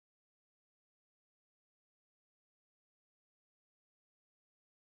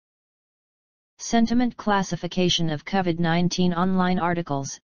Sentiment classification of COVID-19 online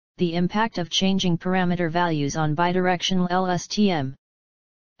articles, the impact of changing parameter values on bidirectional LSTM.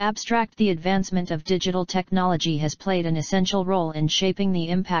 Abstract: the advancement of digital technology has played an essential role in shaping the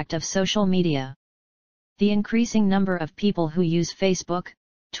impact of social media. The increasing number of people who use Facebook,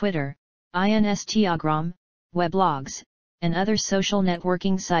 Twitter, Instagram, weblogs, and other social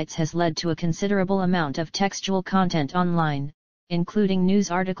networking sites has led to a considerable amount of textual content online, including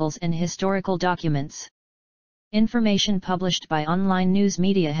news articles and historical documents. Information published by online news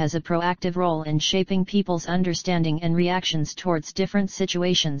media has a proactive role in shaping people's understanding and reactions towards different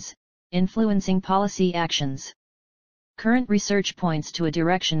situations, influencing policy actions. Current research points to a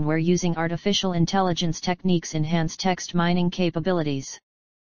direction where using artificial intelligence techniques enhance text mining capabilities.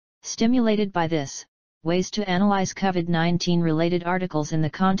 Stimulated by this, ways to analyze COVID-19 related articles in the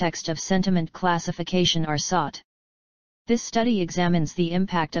context of sentiment classification are sought. This study examines the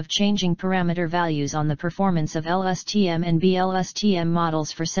impact of changing parameter values on the performance of LSTM and BLSTM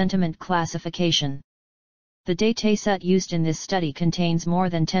models for sentiment classification. The dataset used in this study contains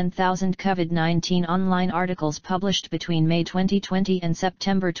more than 10,000 COVID-19 online articles published between May 2020 and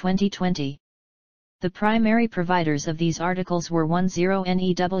September 2020. The primary providers of these articles were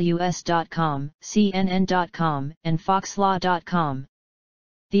 10news.com, CNN.com, and foxlaw.com.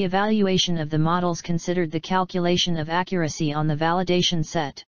 The evaluation of the models considered the calculation of accuracy on the validation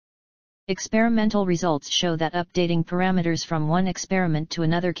set. Experimental results show that updating parameters from one experiment to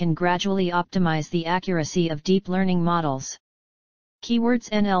another can gradually optimize the accuracy of deep learning models. Keywords: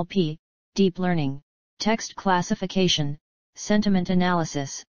 NLP, deep learning, text classification, sentiment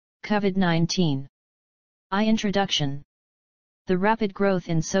analysis, COVID-19. Introduction. The rapid growth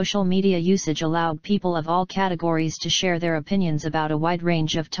in social media usage allowed people of all categories to share their opinions about a wide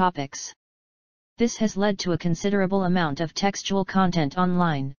range of topics. This has led to a considerable amount of textual content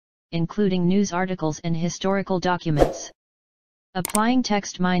online, including news articles and historical documents. Applying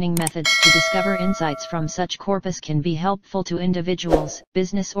text mining methods to discover insights from such corpus can be helpful to individuals,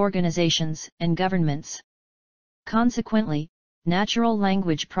 business organizations, and governments. Consequently, natural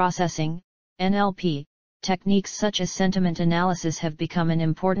language processing, NLP, techniques such as sentiment analysis have become an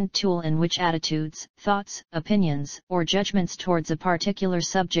important tool in which attitudes, thoughts, opinions, or judgments towards a particular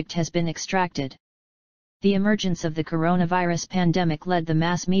subject has been extracted. The emergence of the coronavirus pandemic led the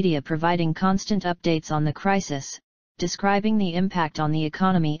mass media providing constant updates on the crisis, describing the impact on the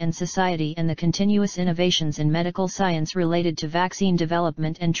economy and society and the continuous innovations in medical science related to vaccine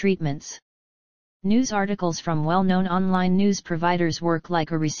development and treatments. News articles from well-known online news providers work like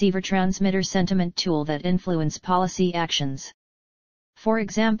a receiver-transmitter sentiment tool that influence policy actions. For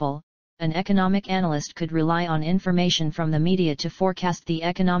example, an economic analyst could rely on information from the media to forecast the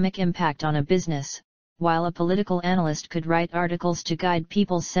economic impact on a business, while a political analyst could write articles to guide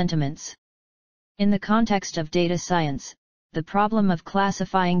people's sentiments. In the context of data science, the problem of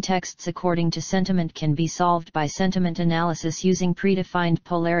classifying texts according to sentiment can be solved by sentiment analysis using predefined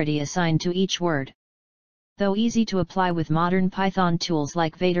polarity assigned to each word. Though easy to apply with modern Python tools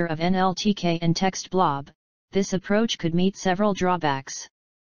like Vader of NLTK and TextBlob, this approach could meet several drawbacks.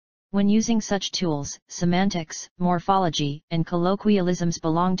 When using such tools, semantics, morphology, and colloquialisms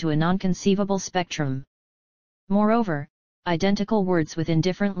belong to a non-conceivable spectrum. Moreover, identical words within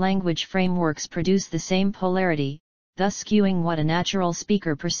different language frameworks produce the same polarity, thus skewing what a natural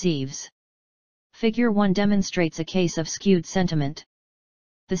speaker perceives. Figure 1 demonstrates a case of skewed sentiment.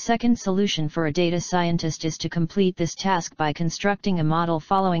 The second solution for a data scientist is to complete this task by constructing a model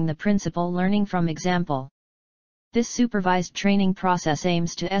following the principle learning from example. This supervised training process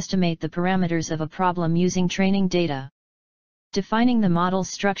aims to estimate the parameters of a problem using training data. Defining the model's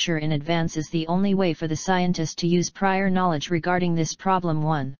structure in advance is the only way for the scientist to use prior knowledge regarding this problem.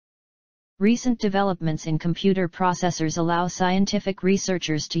 1. Recent developments in computer processors allow scientific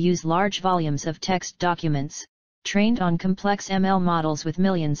researchers to use large volumes of text documents, trained on complex ML models with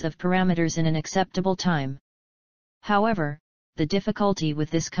millions of parameters in an acceptable time. However, the difficulty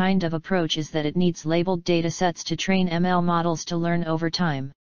with this kind of approach is that it needs labeled datasets to train ML models to learn over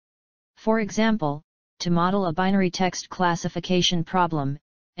time. For example, to model a binary text classification problem,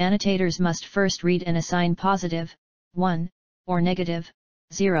 annotators must first read and assign positive, 1, or negative,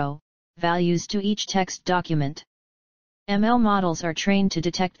 0, values to each text document. ML models are trained to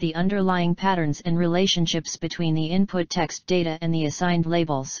detect the underlying patterns and relationships between the input text data and the assigned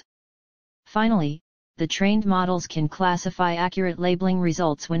labels. Finally, the trained models can classify accurate labeling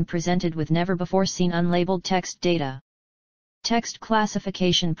results when presented with never-before-seen unlabeled text data. Text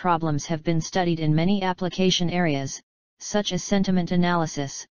classification problems have been studied in many application areas, such as sentiment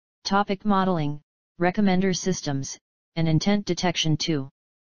analysis, topic modeling, recommender systems, and intent detection too.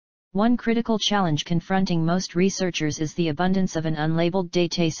 One critical challenge confronting most researchers is the abundance of an unlabeled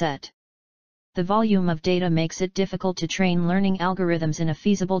dataset. The volume of data makes it difficult to train learning algorithms in a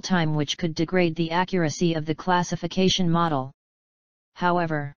feasible time, which could degrade the accuracy of the classification model.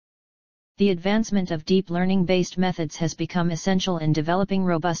 However, the advancement of deep learning-based methods has become essential in developing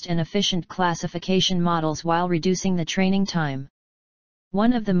robust and efficient classification models while reducing the training time.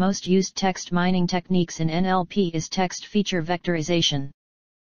 One of the most used text mining techniques in NLP is text feature vectorization.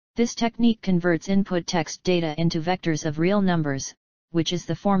 This technique converts input text data into vectors of real numbers, which is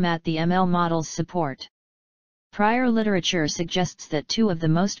the format the ML models support. Prior literature suggests that two of the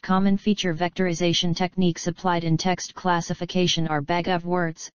most common feature vectorization techniques applied in text classification are bag of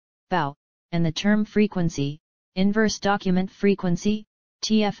words, BAW, and the term frequency, inverse document frequency,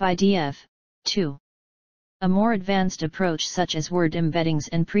 TF-IDF, 2. A more advanced approach such as word embeddings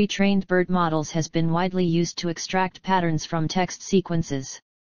and pre-trained BERT models has been widely used to extract patterns from text sequences.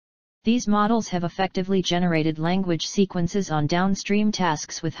 These models have effectively generated language sequences on downstream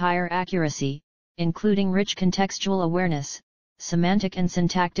tasks with higher accuracy, including rich contextual awareness, semantic and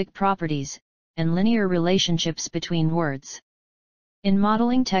syntactic properties, and linear relationships between words. In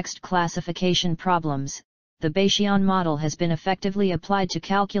modeling text classification problems, the Bayesian model has been effectively applied to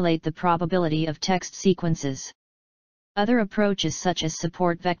calculate the probability of text sequences. Other approaches such as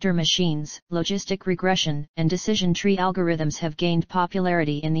support vector machines, logistic regression, and decision tree algorithms have gained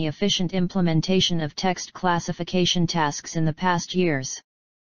popularity in the efficient implementation of text classification tasks in the past years.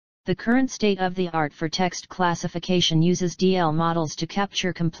 The current state-of-the-art for text classification uses DL models to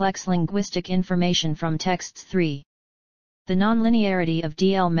capture complex linguistic information from texts. 3. The nonlinearity of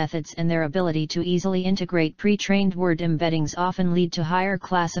DL methods and their ability to easily integrate pre-trained word embeddings often lead to higher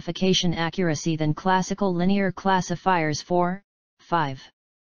classification accuracy than classical linear classifiers. 4. 5.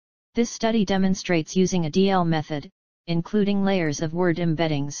 This study demonstrates using a DL method, including layers of word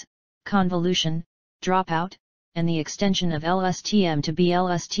embeddings, convolution, dropout, and the extension of LSTM to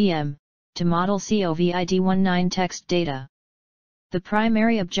BLSTM, to model COVID-19 text data. The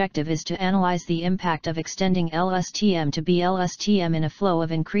primary objective is to analyze the impact of extending LSTM to BLSTM in a flow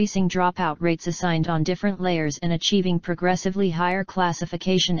of increasing dropout rates assigned on different layers and achieving progressively higher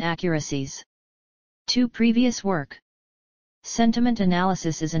classification accuracies. 2. Previous work. Sentiment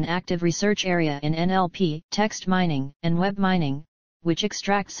analysis is an active research area in NLP, text mining, and web mining, which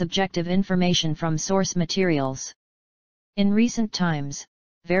extract subjective information from source materials. In recent times,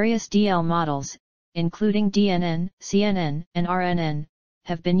 various DL models, including DNN, CNN, and RNN,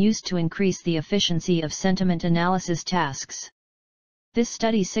 have been used to increase the efficiency of sentiment analysis tasks. This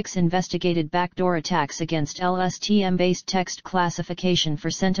study 6 investigated backdoor attacks against LSTM-based text classification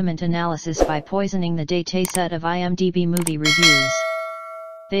for sentiment analysis by poisoning the dataset of IMDb movie reviews.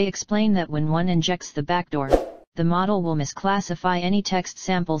 They explain that when one injects the backdoor, the model will misclassify any text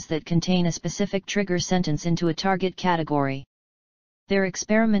samples that contain a specific trigger sentence into a target category. Their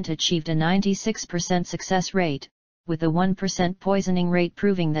experiment achieved a 96% success rate, with a 1% poisoning rate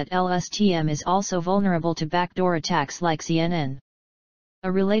proving that LSTM is also vulnerable to backdoor attacks like CNN.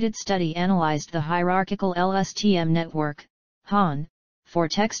 A related study analyzed the hierarchical LSTM network, HAN, for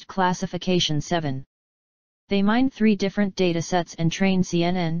text classification. 7. They mined 3 different datasets and trained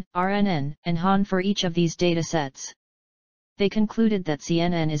CNN, RNN, and HAN for each of these datasets. They concluded that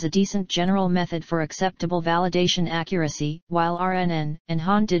CNN is a decent general method for acceptable validation accuracy, while RNN and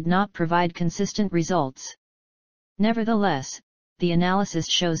HAN did not provide consistent results. Nevertheless, the analysis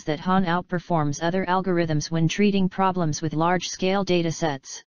shows that HAN outperforms other algorithms when treating problems with large-scale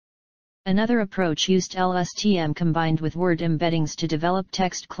datasets. Another approach used LSTM combined with word embeddings to develop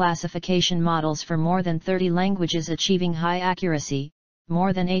text classification models for more than 30 languages, achieving high accuracy,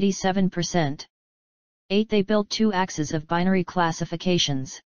 more than 87%. 8. They built 2 axes of binary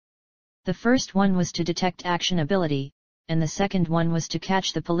classifications. The first one was to detect actionability, and the second one was to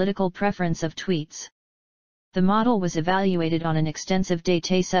catch the political preference of tweets. The model was evaluated on an extensive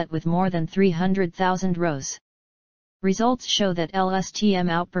dataset with more than 300,000 rows. Results show that LSTM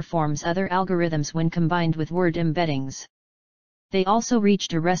outperforms other algorithms when combined with word embeddings. They also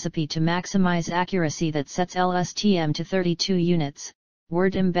reached a recipe to maximize accuracy that sets LSTM to 32 units,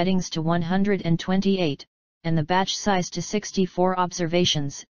 word embeddings to 128, and the batch size to 64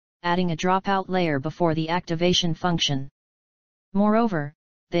 observations, adding a dropout layer before the activation function. Moreover,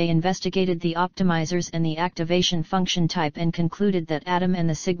 they investigated the optimizers and the activation function type and concluded that atom and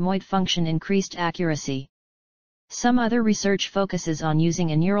the sigmoid function increased accuracy. Some other research focuses on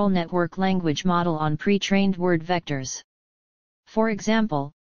using a neural network language model on pre-trained word vectors. For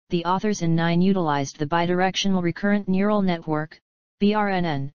example, the authors in 9 utilized the bidirectional recurrent neural network,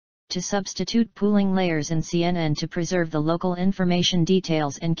 BRNN, to substitute pooling layers in CNN to preserve the local information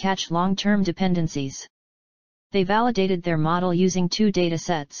details and catch long-term dependencies. They validated their model using two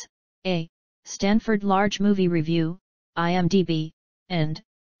datasets, A. Stanford Large Movie Review, IMDb, and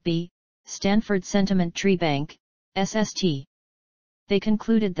B. Stanford Sentiment Tree Bank, SST. They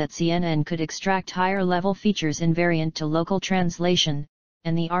concluded that CNN could extract higher-level features invariant to local translation,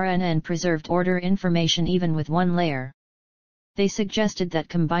 and the RNN preserved order information even with one layer. They suggested that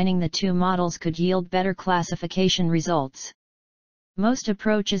combining the two models could yield better classification results. Most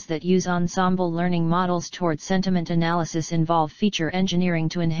approaches that use ensemble learning models toward sentiment analysis involve feature engineering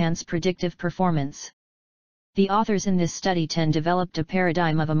to enhance predictive performance. The authors in this study developed a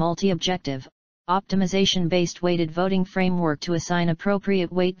paradigm of a multi-objective, optimization-based weighted voting framework to assign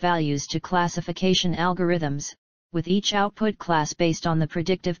appropriate weight values to classification algorithms, with each output class based on the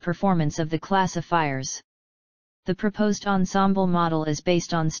predictive performance of the classifiers. The proposed ensemble model is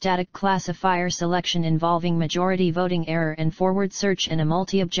based on static classifier selection involving majority voting error and forward search and a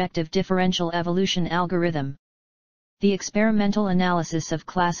multi-objective differential evolution algorithm. The experimental analysis of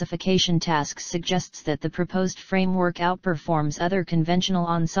classification tasks suggests that the proposed framework outperforms other conventional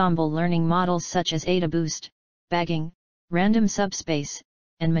ensemble learning models such as AdaBoost, bagging, random subspace,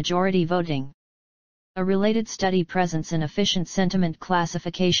 and majority voting. A related study presents an efficient sentiment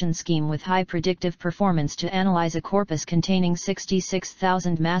classification scheme with high predictive performance to analyze a corpus containing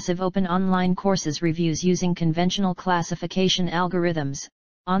 66,000 massive open online courses reviews using conventional classification algorithms,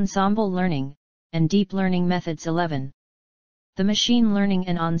 ensemble learning, and deep learning methods. 11. The machine learning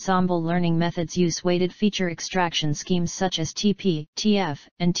and ensemble learning methods use weighted feature extraction schemes such as TP, TF,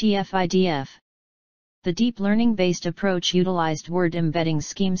 and TF-IDF. The deep learning-based approach utilized word embedding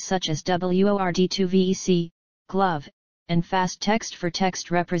schemes such as WORD2VEC, GLOVE, and fast text for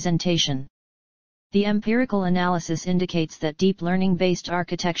text representation. The empirical analysis indicates that deep learning-based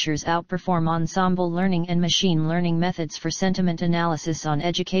architectures outperform ensemble learning and machine learning methods for sentiment analysis on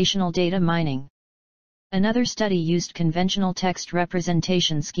educational data mining. Another study used conventional text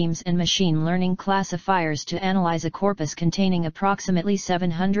representation schemes and machine learning classifiers to analyze a corpus containing approximately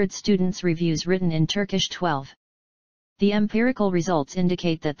 700 students' reviews written in Turkish 12. The empirical results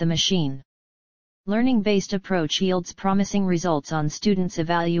indicate that the machine learning-based approach yields promising results on students'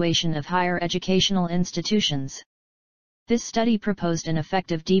 evaluation of higher educational institutions. This study proposed an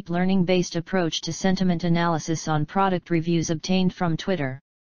effective deep learning-based approach to sentiment analysis on product reviews obtained from Twitter.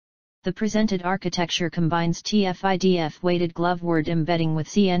 The presented architecture combines TF-IDF weighted glove word embedding with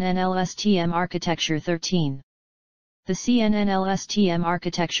CNN LSTM architecture 13. The CNN LSTM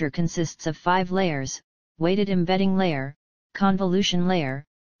architecture consists of 5 layers: weighted embedding layer, convolution layer,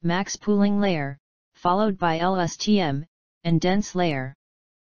 max pooling layer, followed by LSTM, and dense layer.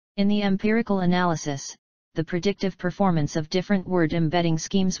 In the empirical analysis, the predictive performance of different word embedding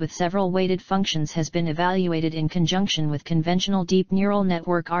schemes with several weighted functions has been evaluated in conjunction with conventional deep neural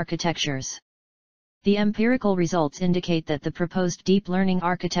network architectures. The empirical results indicate that the proposed deep learning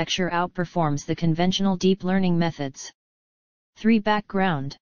architecture outperforms the conventional deep learning methods. 3.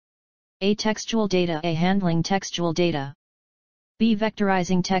 Background. A. Textual data. A. Handling textual data. B.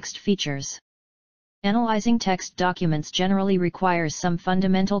 Vectorizing text features. Analyzing text documents generally requires some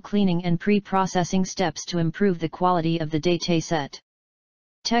fundamental cleaning and pre-processing steps to improve the quality of the dataset.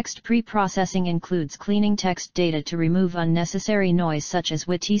 Text pre-processing includes cleaning text data to remove unnecessary noise such as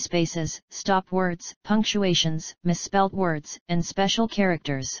witty spaces, stop words, punctuations, misspelled words, and special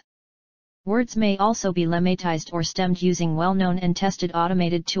characters. Words may also be lemmatized or stemmed using well-known and tested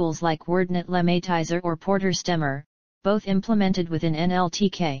automated tools like WordNet Lemmatizer or Porter Stemmer, both implemented within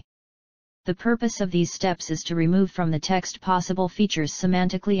NLTK. The purpose of these steps is to remove from the text possible features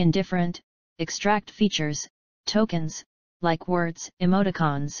semantically indifferent, extract features, tokens, like words,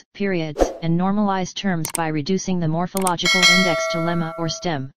 emoticons, periods, and normalized terms by reducing the morphological index to lemma or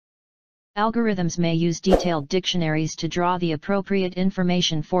stem. Algorithms may use detailed dictionaries to draw the appropriate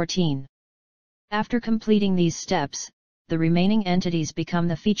information. 14. After completing these steps, the remaining entities become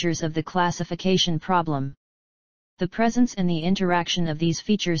the features of the classification problem. The presence and the interaction of these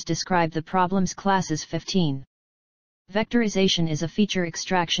features describe the problem's classes. 15. Vectorization is a feature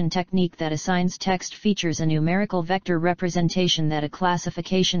extraction technique that assigns text features a numerical vector representation that a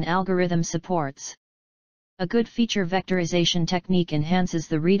classification algorithm supports. A good feature vectorization technique enhances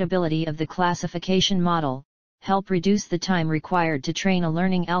the readability of the classification model, help reduce the time required to train a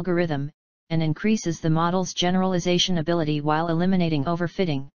learning algorithm, and increases the model's generalization ability while eliminating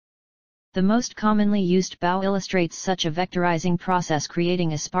overfitting. The most commonly used BAU illustrates such a vectorizing process,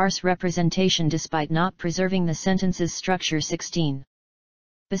 creating a sparse representation despite not preserving the sentence's structure. 16.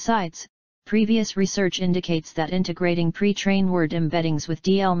 Besides, Previous research indicates that integrating pre-trained word embeddings with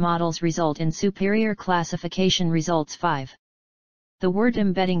DL models result in superior classification results. 5. The word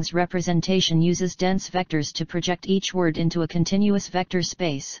embeddings representation uses dense vectors to project each word into a continuous vector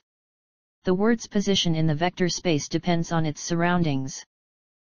space. The word's position in the vector space depends on its surroundings.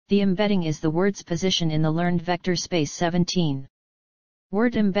 The embedding is the word's position in the learned vector space. 17.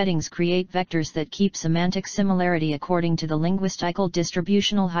 Word embeddings create vectors that keep semantic similarity according to the linguistical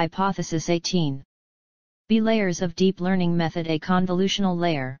distributional hypothesis. 18. B. Layers of deep learning method. A. Convolutional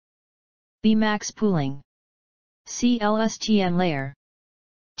layer. B. Max pooling. C. LSTM layer.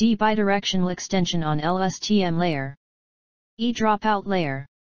 D. Bidirectional extension on LSTM layer. E. Dropout layer.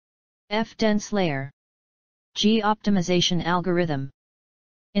 F. Dense layer. G. Optimization algorithm.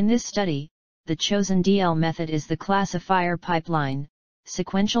 In this study, the chosen DL method is the classifier pipeline,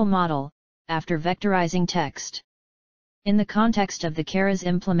 sequential model, after vectorizing text. In the context of the Keras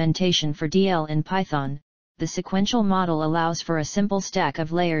implementation for DL in Python, the sequential model allows for a simple stack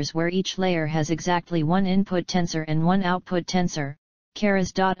of layers where each layer has exactly one input tensor and one output tensor.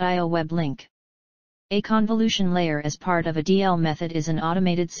 Keras.io web link. A convolution layer as part of a DL method is an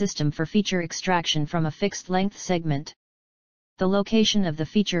automated system for feature extraction from a fixed length segment. The location of the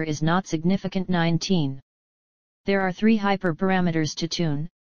feature is not significant. 19. There are 3 hyperparameters to tune: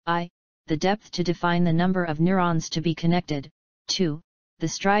 I, the depth to define the number of neurons to be connected, 2, the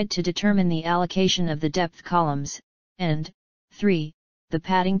stride to determine the allocation of the depth columns, and 3, the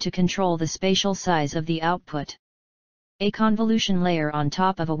padding to control the spatial size of the output. A convolution layer on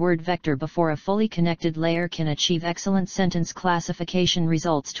top of a word vector before a fully connected layer can achieve excellent sentence classification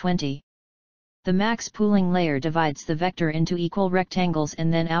results. 20. The max pooling layer divides the vector into equal rectangles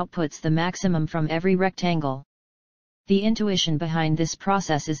and then outputs the maximum from every rectangle. The intuition behind this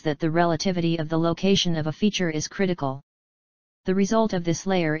process is that the relativity of the location of a feature is critical. The result of this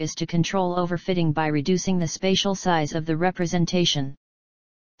layer is to control overfitting by reducing the spatial size of the representation.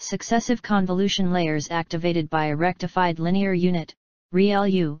 Successive convolution layers activated by a rectified linear unit,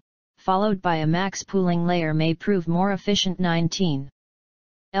 ReLU, followed by a max pooling layer may prove more efficient. 19.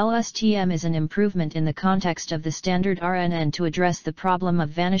 LSTM is an improvement in the context of the standard RNN to address the problem of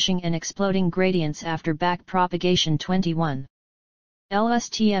vanishing and exploding gradients after backpropagation. 21.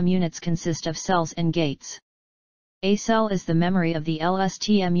 LSTM units consist of cells and gates. A cell is the memory of the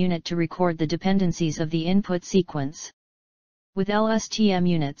LSTM unit to record the dependencies of the input sequence. With LSTM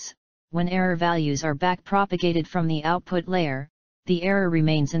units, when error values are backpropagated from the output layer, the error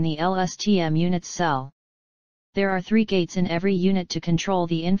remains in the LSTM unit's cell. There are 3 gates in every unit to control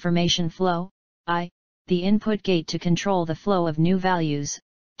the information flow: I, the input gate to control the flow of new values,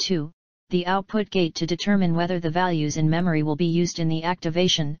 2, the output gate to determine whether the values in memory will be used in the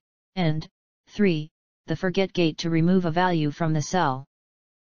activation, and 3, the forget gate to remove a value from the cell.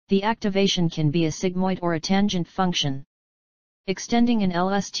 The activation can be a sigmoid or a tangent function. Extending an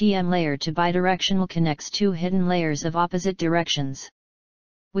LSTM layer to bidirectional connects 2 hidden layers of opposite directions.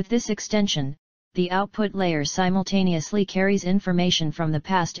 With this extension, the output layer simultaneously carries information from the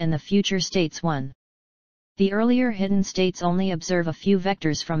past and the future states. 1. The earlier hidden states only observe a few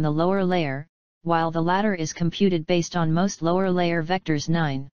vectors from the lower layer, while the latter is computed based on most lower layer vectors.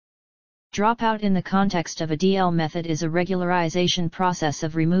 9. Dropout in the context of a DL method is a regularization process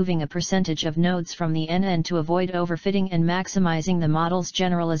of removing a percentage of nodes from the NN to avoid overfitting and maximizing the model's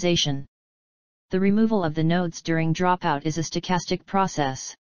generalization. The removal of the nodes during dropout is a stochastic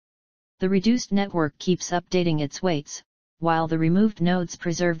process. The reduced network keeps updating its weights, while the removed nodes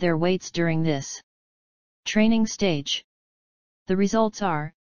preserve their weights during this training stage. The results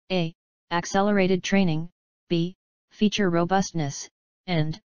are: A. Accelerated training, B. Feature robustness,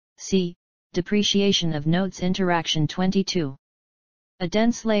 and C. Depreciation of nodes interaction. 22. A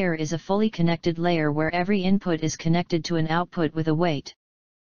dense layer is a fully connected layer where every input is connected to an output with a weight.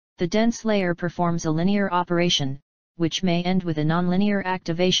 The dense layer performs a linear operation, which may end with a nonlinear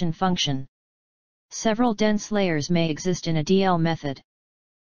activation function. Several dense layers may exist in a DL method.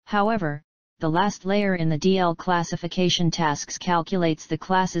 However, the last layer in the DL classification tasks calculates the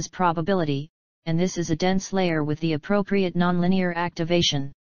class's probability, and this is a dense layer with the appropriate nonlinear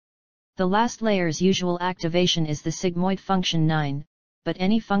activation. The last layer's usual activation is the sigmoid function 9, but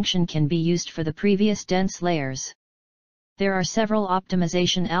any function can be used for the previous dense layers. There are several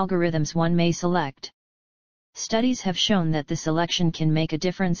optimization algorithms one may select. Studies have shown that the selection can make a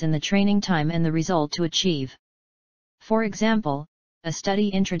difference in the training time and the result to achieve. For example, a study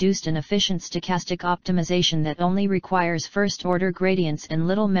introduced an efficient stochastic optimization that only requires first-order gradients and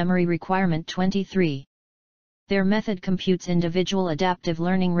little memory requirement. 23. Their method computes individual adaptive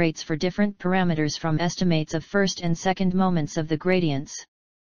learning rates for different parameters from estimates of first and second moments of the gradients.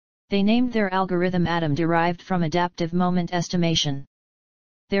 They named their algorithm ATOM, derived from adaptive moment estimation.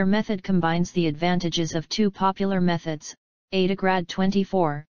 Their method combines the advantages of two popular methods,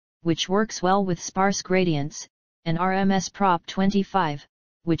 AdaGrad24, which works well with sparse gradients, and RMSProp25,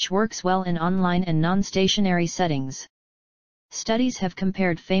 which works well in online and non-stationary settings. Studies have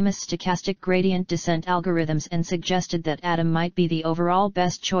compared famous stochastic gradient descent algorithms and suggested that ATOM might be the overall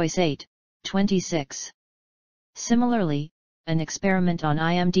best choice. 8.26. Similarly, an experiment on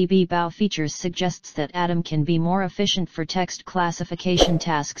IMDb BAO features suggests that ATOM can be more efficient for text classification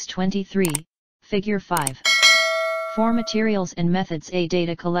tasks. 23, Figure 5. 4 Materials and methods: A.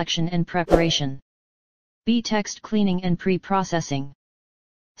 Data collection and preparation. B. Text cleaning and pre-processing.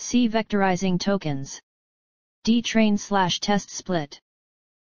 C. Vectorizing tokens. D. Train/test split.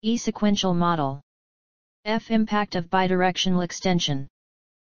 E. Sequential model. F. Impact of bidirectional extension.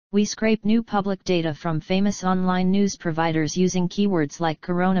 We scrape new public data from famous online news providers using keywords like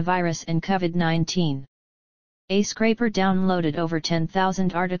coronavirus and COVID-19. A scraper downloaded over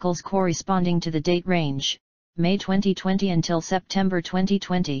 10,000 articles corresponding to the date range, May 2020 until September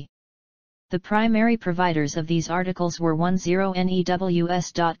 2020. The primary providers of these articles were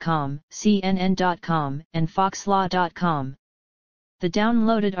 10news.com, CNN.com, and foxlaw.com. The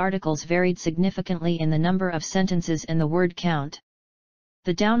downloaded articles varied significantly in the number of sentences and the word count.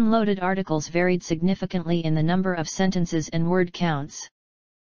 The downloaded articles varied significantly in the number of sentences and word counts.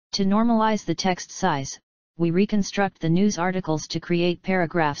 To normalize the text size, we reconstruct the news articles to create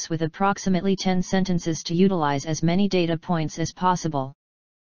paragraphs with approximately 10 sentences to utilize as many data points as possible.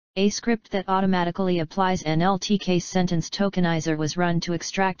 A script that automatically applies NLTK sentence tokenizer was run to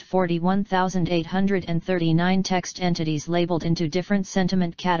extract 41,839 text entities labeled into different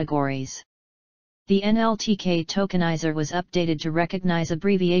sentiment categories. The NLTK tokenizer was updated to recognize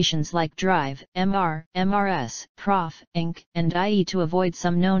abbreviations like drive, MR, MRS, prof, inc, and IE to avoid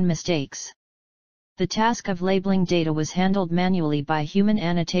some known mistakes. The task of labeling data was handled manually by human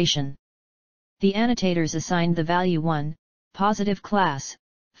annotation. The annotators assigned the value 1, positive class,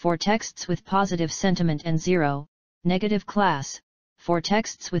 for texts with positive sentiment, and 0, negative class, for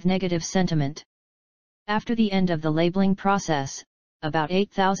texts with negative sentiment. After the end of the labeling process, about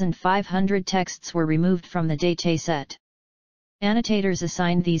 8,500 texts were removed from the dataset. Annotators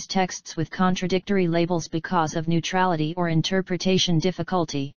assigned these texts with contradictory labels because of neutrality or interpretation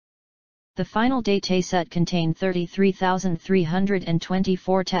difficulty. The final dataset contained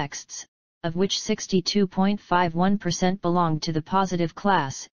 33,324 texts, of which 62.51% belonged to the positive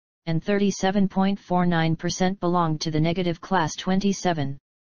class, and 37.49% belonged to the negative class. 27.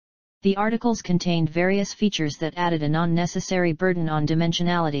 The articles contained various features that added an unnecessary burden on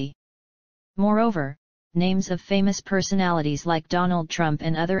dimensionality. Moreover, names of famous personalities like Donald Trump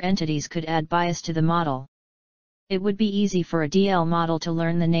and other entities could add bias to the model. It would be easy for a DL model to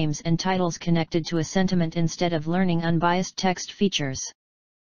learn the names and titles connected to a sentiment instead of learning unbiased text features.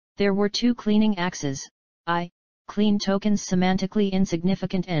 There were two cleaning axes: I, clean tokens semantically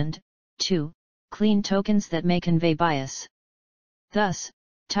insignificant, and 2, clean tokens that may convey bias. Thus,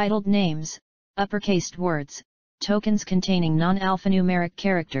 titled names, uppercased words, tokens containing non-alphanumeric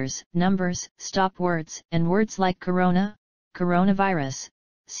characters, numbers, stop words, and words like corona, coronavirus,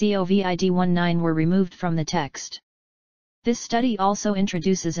 COVID-19 were removed from the text. This study also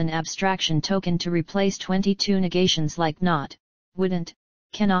introduces an abstraction token to replace 22 negations like not, wouldn't,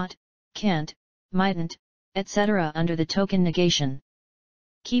 cannot, can't, mightn't, etc. under the token negation.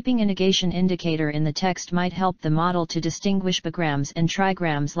 Keeping a negation indicator in the text might help the model to distinguish bigrams and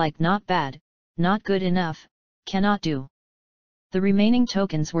trigrams like not bad, not good enough, cannot do. The remaining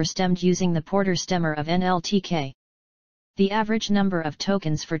tokens were stemmed using the Porter stemmer of NLTK. The average number of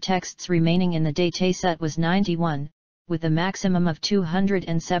tokens for texts remaining in the dataset was 91, with a maximum of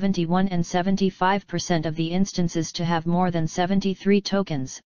 271, and 75% of the instances to have more than 73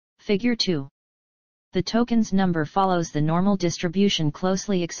 tokens, Figure 2. The tokens number follows the normal distribution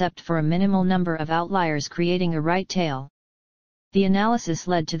closely except for a minimal number of outliers creating a right tail. The analysis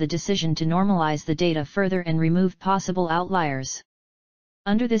led to the decision to normalize the data further and remove possible outliers.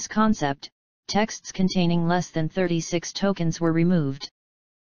 Under this concept, texts containing less than 36 tokens were removed.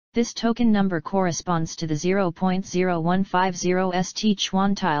 This token number corresponds to the 0.0150 st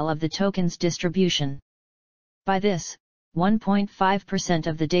quantile of the token's distribution. By this, 1.5%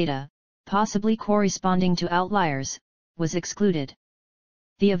 of the data, possibly corresponding to outliers, was excluded.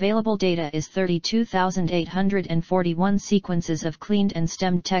 The available data is 32,841 sequences of cleaned and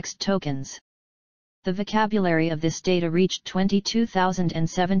stemmed text tokens. The vocabulary of this data reached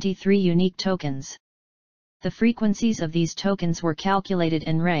 22,073 unique tokens. The frequencies of these tokens were calculated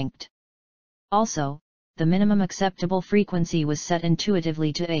and ranked. Also, the minimum acceptable frequency was set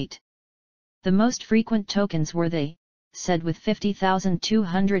intuitively to 8. The most frequent tokens were the said with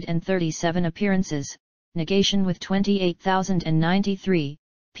 50,237 appearances, negation with 28,093,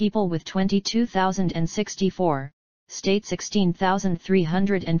 people with 22,064, state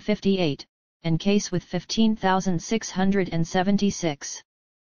 16,358, and case with 15,676.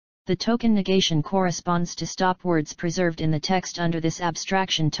 The token negation corresponds to stop words preserved in the text under this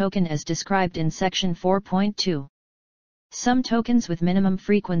abstraction token as described in section 4.2. Some tokens with minimum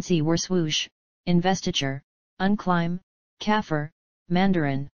frequency were swoosh, investiture, unclimb, kaffir,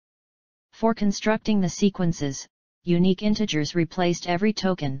 mandarin. For constructing the sequences, unique integers replaced every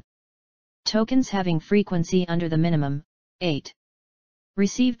token. Tokens having frequency under the minimum, 8,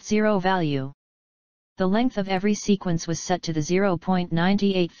 received 0 value. The length of every sequence was set to the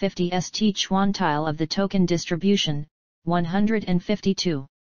 0.9850 st quantile of the token distribution, 152.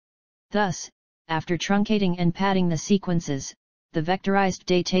 Thus, after truncating and padding the sequences, the vectorized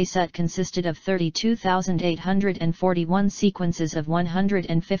dataset consisted of 32,841 sequences of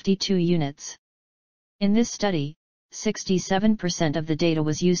 152 units. In this study, 67% of the data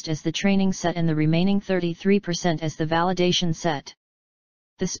was used as the training set and the remaining 33% as the validation set.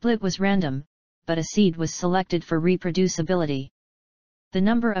 The split was random, but a seed was selected for reproducibility. The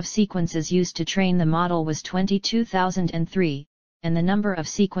number of sequences used to train the model was 22,003, and the number of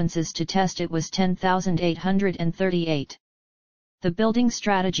sequences to test it was 10,838. The building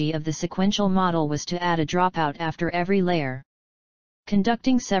strategy of the sequential model was to add a dropout after every layer.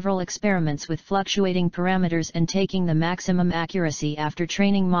 Conducting several experiments with fluctuating parameters and taking the maximum accuracy after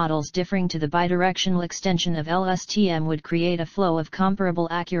training models differing to the bidirectional extension of LSTM would create a flow of comparable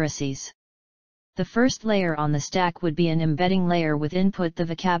accuracies. The first layer on the stack would be an embedding layer with input the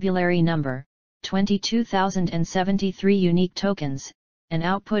vocabulary number, 22,073 unique tokens, and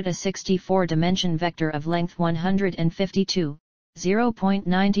output a 64-dimension vector of length 152,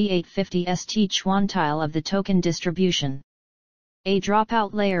 0.9850 st quantile of the token distribution. A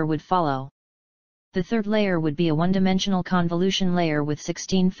dropout layer would follow. The third layer would be a one-dimensional convolution layer with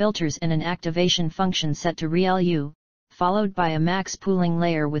 16 filters and an activation function set to ReLU, followed by a max pooling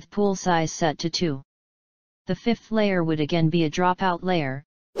layer with pool size set to 2. The fifth layer would again be a dropout layer,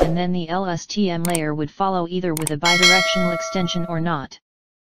 and then the LSTM layer would follow either with a bidirectional extension or not.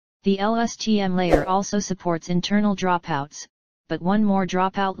 The LSTM layer also supports internal dropouts, but one more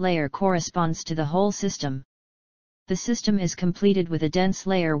dropout layer corresponds to the whole system. The system is completed with a dense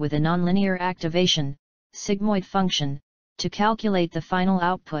layer with a nonlinear activation, sigmoid function, to calculate the final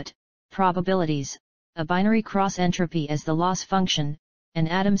output, probabilities, a binary cross entropy as the loss function, and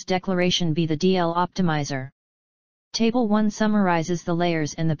Adams' declaration be the DL optimizer. Table 1 summarizes the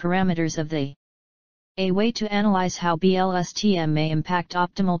layers and the parameters of the. A way to analyze how BLSTM may impact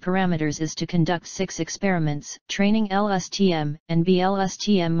optimal parameters is to conduct 6 experiments, training LSTM and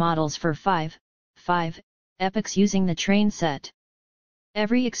BLSTM models for 5 epochs using the train set.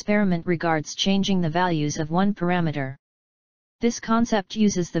 Every experiment regards changing the values of one parameter. This concept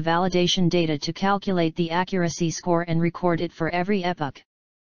uses the validation data to calculate the accuracy score and record it for every epoch.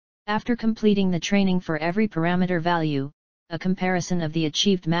 After completing the training for every parameter value, a comparison of the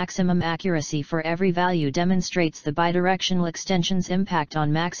achieved maximum accuracy for every value demonstrates the bidirectional extension's impact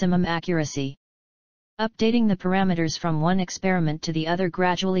on maximum accuracy. Updating the parameters from one experiment to the other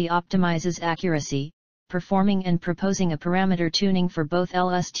gradually optimizes accuracy, performing and proposing a parameter tuning for both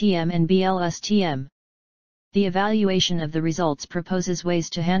LSTM and BLSTM. The evaluation of the results proposes ways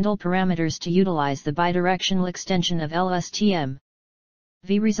to handle parameters to utilize the bidirectional extension of LSTM.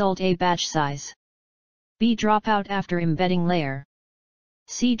 V result A batch size. B dropout after embedding layer.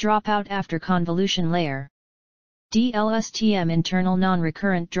 C dropout after convolution layer. D LSTM internal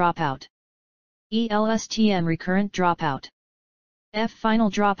non-recurrent dropout. E LSTM recurrent dropout. F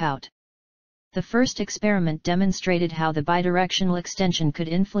final dropout. The first experiment demonstrated how the bidirectional extension could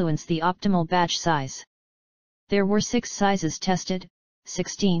influence the optimal batch size. There were 6 sizes tested: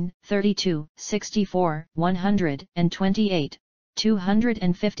 16, 32, 64, 100, and 28,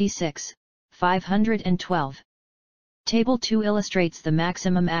 256, 512. Table 2 illustrates the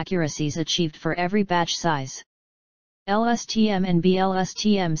maximum accuracies achieved for every batch size. LSTM and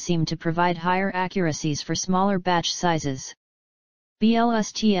BLSTM seem to provide higher accuracies for smaller batch sizes.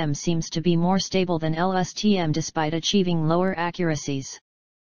 BLSTM seems to be more stable than LSTM despite achieving lower accuracies.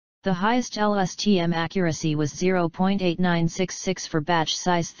 The highest LSTM accuracy was 0.8966 for batch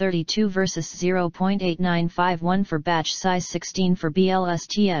size 32 versus 0.8951 for batch size 16 for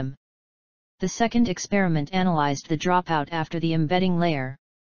BLSTM. The second experiment analyzed the dropout after the embedding layer.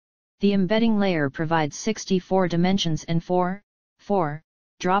 The embedding layer provides 64 dimensions and 4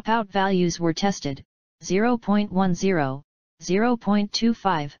 dropout values were tested: 0.10,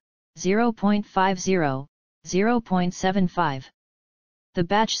 0.25, 0.50, 0.75. The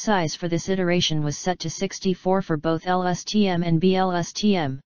batch size for this iteration was set to 64 for both LSTM and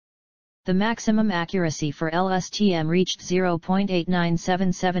BLSTM. The maximum accuracy for LSTM reached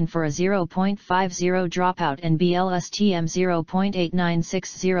 0.8977 for a 0.50 dropout and BLSTM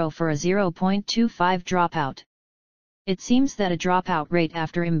 0.8960 for a 0.25 dropout. It seems that a dropout rate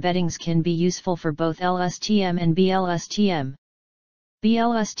after embeddings can be useful for both LSTM and BLSTM.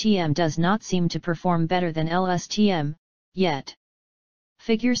 BLSTM does not seem to perform better than LSTM, yet.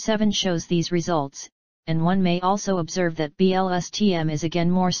 Figure 7 shows these results, and one may also observe that BLSTM is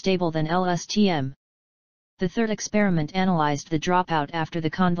again more stable than LSTM. The third experiment analyzed the dropout after the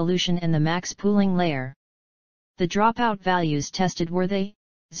convolution and the max pooling layer. The dropout values tested were the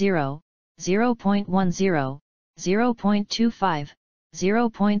 0, 0.10, 0.25,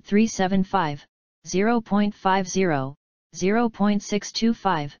 0.375, 0.50,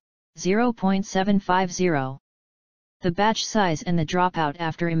 0.625, 0.750. The batch size and the dropout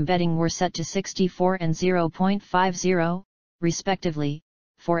after embedding were set to 64 and 0.50, respectively,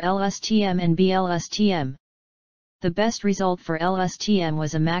 for LSTM and BLSTM. The best result for LSTM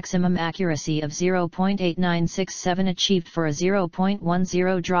was a maximum accuracy of 0.8967 achieved for a 0.10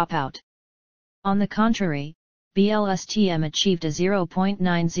 dropout. On the contrary, BLSTM achieved a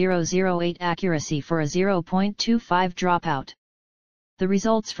 0.9008 accuracy for a 0.25 dropout. The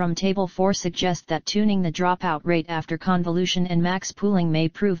results from Table 4 suggest that tuning the dropout rate after convolution and max pooling may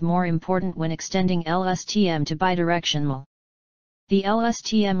prove more important when extending LSTM to bidirectional. The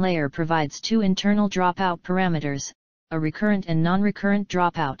LSTM layer provides two internal dropout parameters, a recurrent and non-recurrent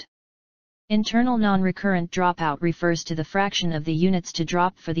dropout. Internal non-recurrent dropout refers to the fraction of the units to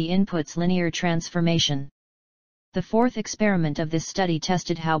drop for the input's linear transformation. The fourth experiment of this study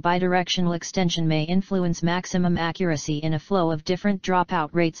tested how bidirectional extension may influence maximum accuracy in a flow of different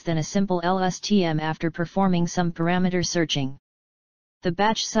dropout rates than a simple LSTM after performing some parameter searching. The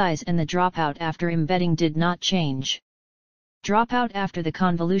batch size and the dropout after embedding did not change. Dropout after the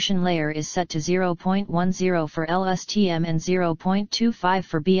convolution layer is set to 0.10 for LSTM and 0.25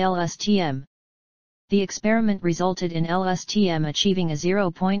 for BLSTM. The experiment resulted in LSTM achieving a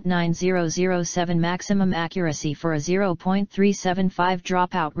 0.9007 maximum accuracy for a 0.375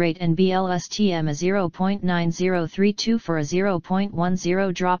 dropout rate and BLSTM a 0.9032 for a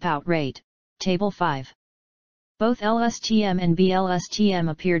 0.10 dropout rate, Table 5. Both LSTM and BLSTM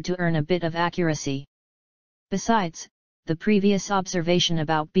appeared to earn a bit of accuracy. Besides, the previous observation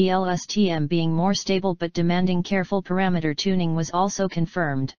about BLSTM being more stable but demanding careful parameter tuning was also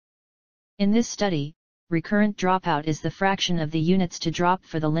confirmed. In this study, recurrent dropout is the fraction of the units to drop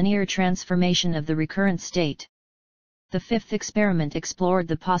for the linear transformation of the recurrent state. The fifth experiment explored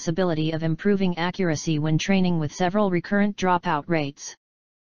the possibility of improving accuracy when training with several recurrent dropout rates.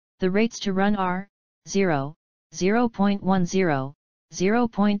 The rates to run are 0, 0.10,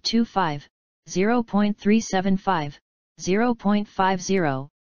 0.25, 0.375, 0.50,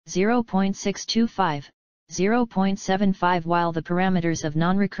 0.625, 0.75 while the parameters of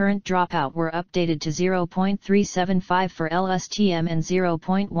non-recurrent dropout were updated to 0.375 for LSTM and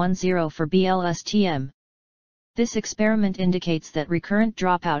 0.10 for BLSTM. This experiment indicates that recurrent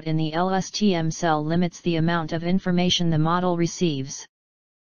dropout in the LSTM cell limits the amount of information the model receives.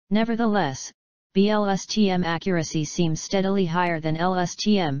 Nevertheless, BLSTM accuracy seems steadily higher than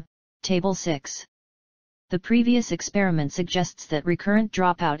LSTM, Table 6. The previous experiment suggests that recurrent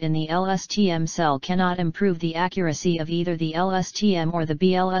dropout in the LSTM cell cannot improve the accuracy of either the LSTM or the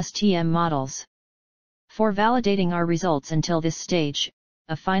BLSTM models. For validating our results until this stage,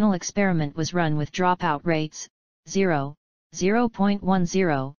 a final experiment was run with dropout rates 0,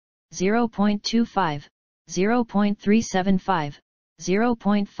 0.10, 0.25, 0.375,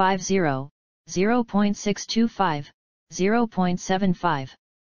 0.50, 0.625, 0.75.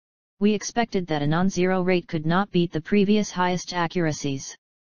 We expected that a non-zero rate could not beat the previous highest accuracies.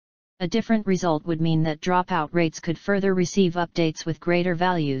 A different result would mean that dropout rates could further receive updates with greater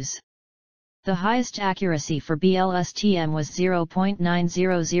values. The highest accuracy for BLSTM was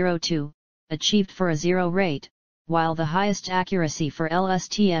 0.9002, achieved for a zero rate, while the highest accuracy for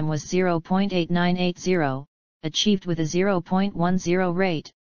LSTM was 0.8980, achieved with a 0.10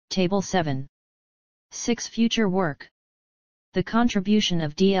 rate, Table 7. 6. Future work. The contribution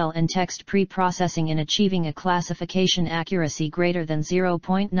of DL and text pre-processing in achieving a classification accuracy greater than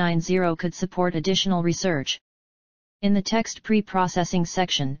 0.90 could support additional research. In the text pre-processing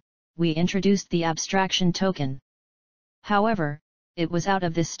section, we introduced the abstraction token. However, it was out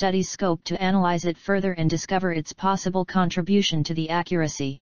of this study's scope to analyze it further and discover its possible contribution to the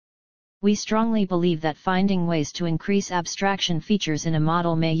accuracy. We strongly believe that finding ways to increase abstraction features in a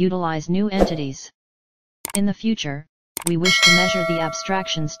model may utilize new entities. In the future, we wish to measure the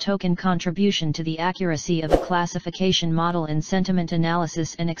abstraction's token contribution to the accuracy of a classification model in sentiment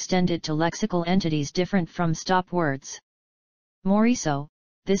analysis and extend it to lexical entities different from stop words. More,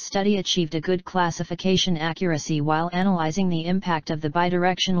 this study achieved a good classification accuracy while analyzing the impact of the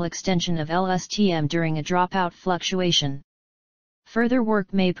bidirectional extension of LSTM during a dropout fluctuation. Further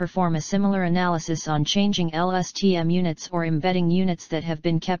work may perform a similar analysis on changing LSTM units or embedding units that have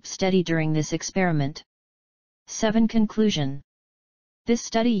been kept steady during this experiment. 7. Conclusion. This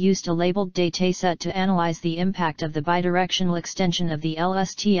study used a labeled dataset to analyze the impact of the bidirectional extension of the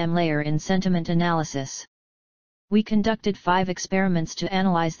LSTM layer in sentiment analysis. We conducted 5 experiments to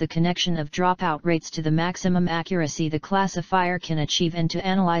analyze the connection of dropout rates to the maximum accuracy the classifier can achieve and to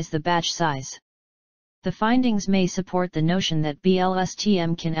analyze the batch size. The findings may support the notion that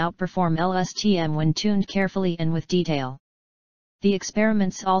BLSTM can outperform LSTM when tuned carefully and with detail. The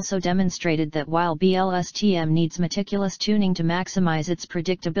experiments also demonstrated that while BLSTM needs meticulous tuning to maximize its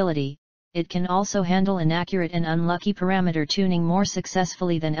predictability, it can also handle inaccurate and unlucky parameter tuning more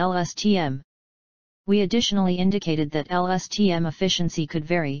successfully than LSTM. We additionally indicated that LSTM efficiency could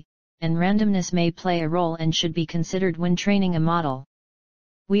vary, and randomness may play a role and should be considered when training a model.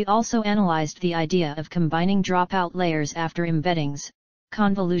 We also analyzed the idea of combining dropout layers after embeddings,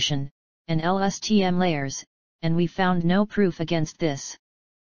 convolution, and LSTM layers, and we found no proof against this.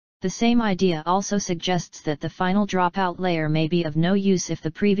 The same idea also suggests that the final dropout layer may be of no use if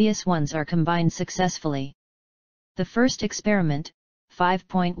the previous ones are combined successfully. The first experiment,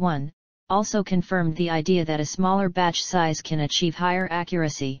 5.1, also confirmed the idea that a smaller batch size can achieve higher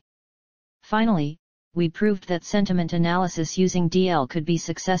accuracy. Finally, we proved that sentiment analysis using DL could be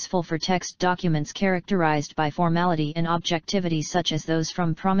successful for text documents characterized by formality and objectivity such as those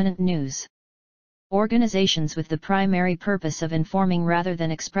from prominent news organizations with the primary purpose of informing rather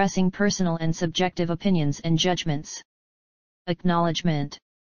than expressing personal and subjective opinions and judgments. Acknowledgement.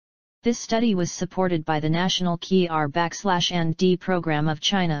 This study was supported by the National Key R/&D Program of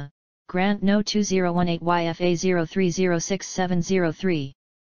China, Grant No 2018-YFA03067003.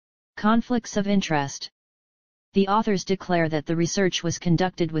 Conflicts of interest. The authors declare that the research was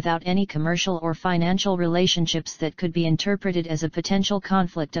conducted without any commercial or financial relationships that could be interpreted as a potential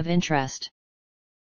conflict of interest.